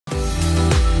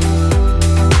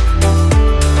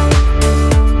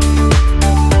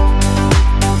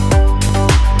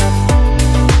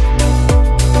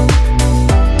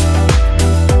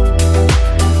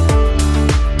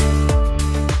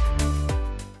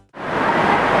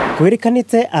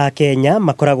Kwirikanite a Kenya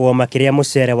makoragwo makiria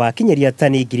muceere wa kinyeria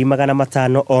tani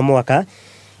 500,000 o mwaka,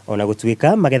 ona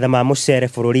gutuika magetha ma muceere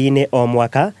bururi-ini o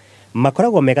mwaka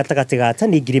makoragwo megatagati ga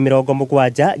tani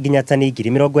 70,000 nginya tani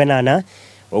 80,000.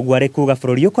 Uguo ari kuga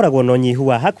bururi ukoragwo no nyihu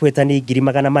wa hakuhi tani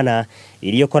 400,000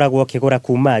 iria ukoragwo kigura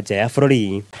kuma nja ya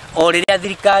bururi. O riria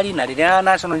thirikari na riria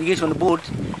National Irrigation Board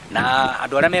na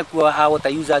andu aria mekuo a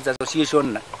Water Users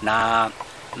Association na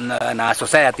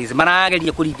societies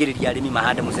marageria kuringiriria arimi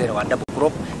mahande muceere wa double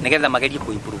crop nigetha magerie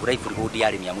kuimprove livelihood ya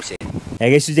arimi a muceere.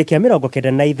 Gicunjĩ kia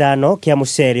 95 kia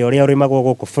muceere uria urimagwo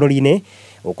guku bururi-ini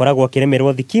ukoragwo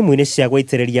kiremerwo thikimu-ini cia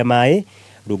gũitĩrĩria maĩ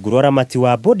rungu rwa ramati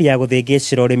wa bodi ya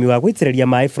gũthĩngĩcĩra ũrĩmi wa gũitĩrĩria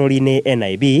maĩ bururi-ini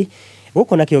NIB,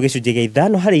 gũkũ nakĩo gĩcunjĩ gĩa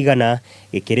 5 harĩ igana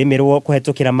gĩkĩrĩmĩrwo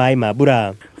kũhetũkĩra maĩ ma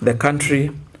mbura. The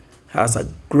country has a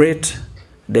great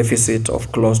deficit of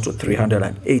close to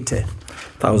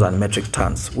 380,000 metric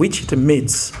tons, which it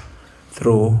meets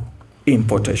through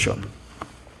importation.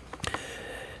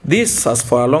 This has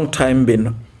for a long time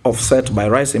been offset by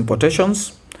rice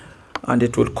importations, and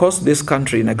it will cost this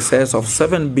country in excess of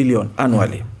 7 billion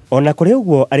annually. Ona kuri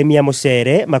uguo arimi a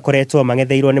muceere makoretwo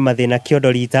mangetheirwo ni mathina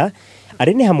kiondo rita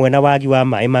ari ni hamwe na wagi wa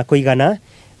maĩ ma kũigana,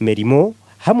 mĩrimũ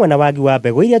hamwe na wagi wa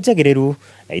mbegũ iria njagĩrĩru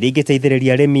na iria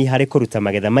ingĩteithĩrĩria arimi harĩ kũruta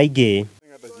magetha maingĩ.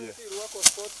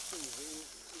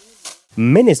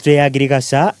 Ministry ya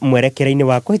Agriculture mwerekera-inĩ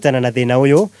wa kũhitana na thĩna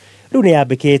ũyũ rĩu nĩ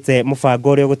yambĩkĩte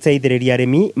mũbango ũrĩa ũgũteithĩrĩria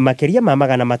arimi makĩria ma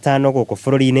 500 gũkũ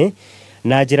bũrũri-inĩ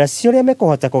na njĩra cia ũrĩa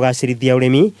mekũhota kũgacĩrithia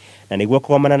ũrĩmi na nĩguo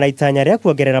kũgomana na itanya rĩa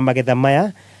kuongerera magetha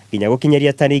maya nginya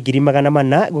gũkinyeria tani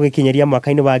 400,000 gũgĩkinyeria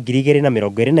mwaka-inĩ wa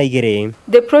 2022.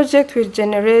 The project will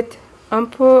generate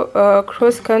ample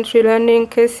cross-country learning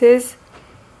cases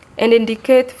and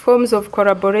indicate forms of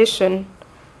collaboration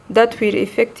that will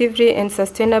effectively and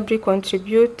sustainably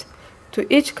contribute to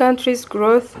each country's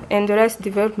growth and rice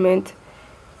development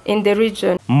in the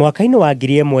region. Mwaka-inĩ wa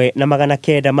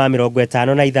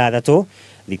 1956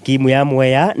 thikimu ya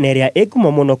Mwea na ĩrĩa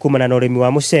ĩkumo mũno kumana na ũrĩmi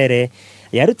wa muceere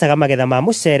yarutaga magetha ma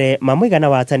muceere ma mũigana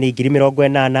wa tani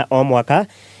 80,000 o mwaka,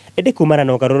 ĩndĩ kumana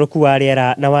na ũgarũrũku wa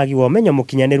rĩera na wagi wa ũmenyo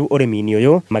mũkinyanĩru ũrĩmi-inĩ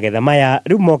ũyũ, magetha maya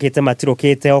rĩu mokĩte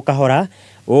matirũkĩte o kahora.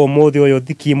 Ũmũthĩ ũyũ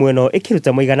thikimu ĩno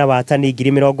ĩkĩruta mũigana wa tani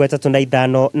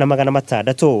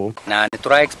 35,600. Na nĩ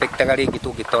tũra expectaga rĩngĩ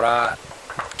tũngĩtora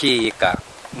kĩĩka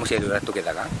muceere ũrĩa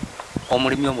tũgethaga o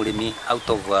mũrĩmi out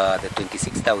of the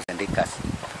 26,000 acres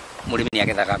mũrĩmi nĩ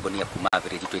agethaga ngonia kuma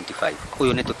average 25.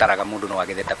 Ũyũ nĩ tũtaraga mũndũ no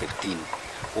agethe ta 15.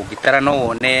 Ũngĩtara no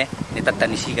wone nĩ ta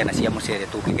tani cigana cia muceere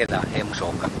tũngĩgetha he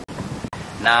mũcoka,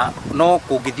 na no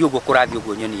kũngĩthiĩ ũguo kũrathiĩ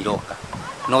ũguo nyoni iroka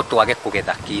no twage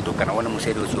kũgetha kĩndũ kana wona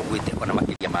muceere ũcio ũgwĩte ona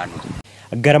makĩria ma nuthu.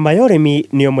 Ngarama ya ũrĩmi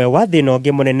nĩ ũmwe wa thĩna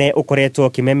ũngĩ mũnene ũkoretwo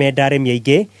ũkĩmemenda arĩmi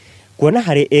aingĩ, kuona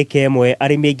harĩ ĩka ĩmwe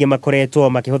arĩmi aingĩ makoretwo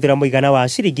makĩhũthĩra mũigana wa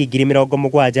ciringi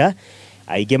 70,000,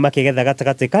 aingĩ makĩgetha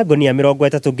gatagatĩ ka ngonia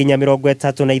 30 nginya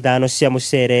 35 cia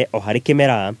muceere o harĩ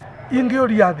kĩmera.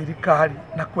 Ingĩũria thirikari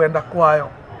na kwenda kwayo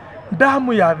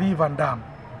ndamu ya Thiva Dam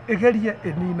ĩgerie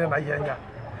ĩnine na ihenya,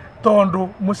 tondũ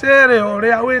muceere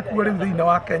ũrĩa wĩkuo rĩu thĩinĩ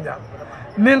wa Kenya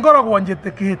nĩ ngoragwo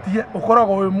njĩtĩkĩtie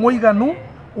ũkoragwo wĩ mũiganu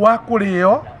wa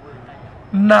kũrĩo,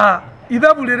 na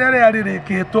ithabu rĩrĩa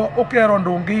rĩarĩrĩkĩtwo ũkerwo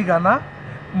ndũngĩigana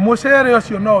muceere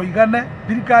ũcio no ũigane.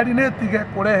 Thirikari nĩ ĩtige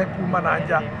kũrehe kuma na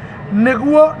nja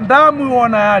nĩguo ndamu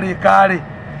wona yarĩka-rĩ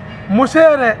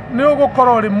muceere nĩ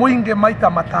ũgũkorwo ũrĩ mũingĩ maita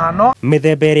 5.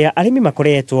 Mĩthemba ĩrĩa arĩmi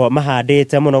makoretwo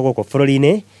mahandĩte mũno gũkũ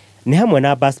bũrũri-inĩ nĩ hamwe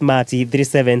na Basmati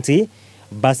 370,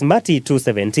 Basmati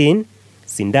 217,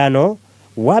 Sindano,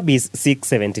 Wabis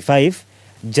 675,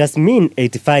 Jasmine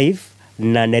 85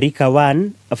 na Nerika 1,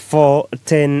 4,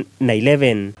 10 na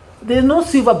 11. There's no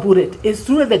silver bullet. It's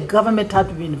true the government have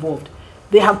to be involved.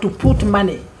 They have to put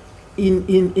money in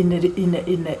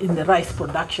the rice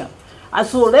production. And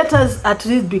so let us at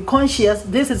least be conscious.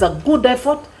 This is a good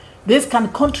effort. This can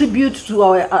contribute to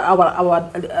our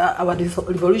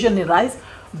revolution in rice.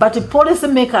 But the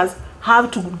policymakers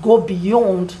have to go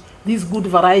beyond this good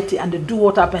variety and do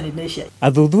what happened in Asia.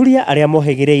 Athuthuria arĩa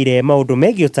mohĩgĩrĩire maũndũ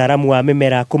megiĩ ũtaaramu wa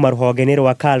mĩmera kuma rũhonge-inĩ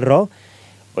rwa KALRO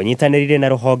ũnyitanĩrĩire na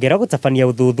rũhonge rwa gũtabania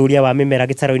ũthuthuria wa mĩmera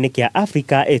gĩtaro-inĩ kĩa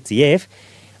Africa ATF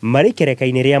marĩ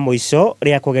kĩreka-inĩ rĩa mũico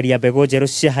rĩa kũgeria mbegũ njerũ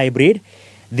cia hybrid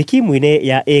thikimu-inĩ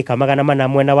ya ĩka 400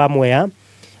 mwena wa Mwea,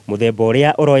 mũthemba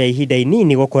ũrĩa ũroya ihinda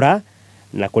inini gũkũra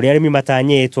na kũrĩa arĩmi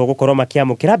matanyĩtwo gũkorwo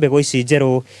makĩamũkĩra mbegũ ici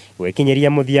njerũ gwĩkinyeria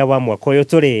mũthia wa mwaka ũyũ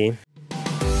tũrĩ.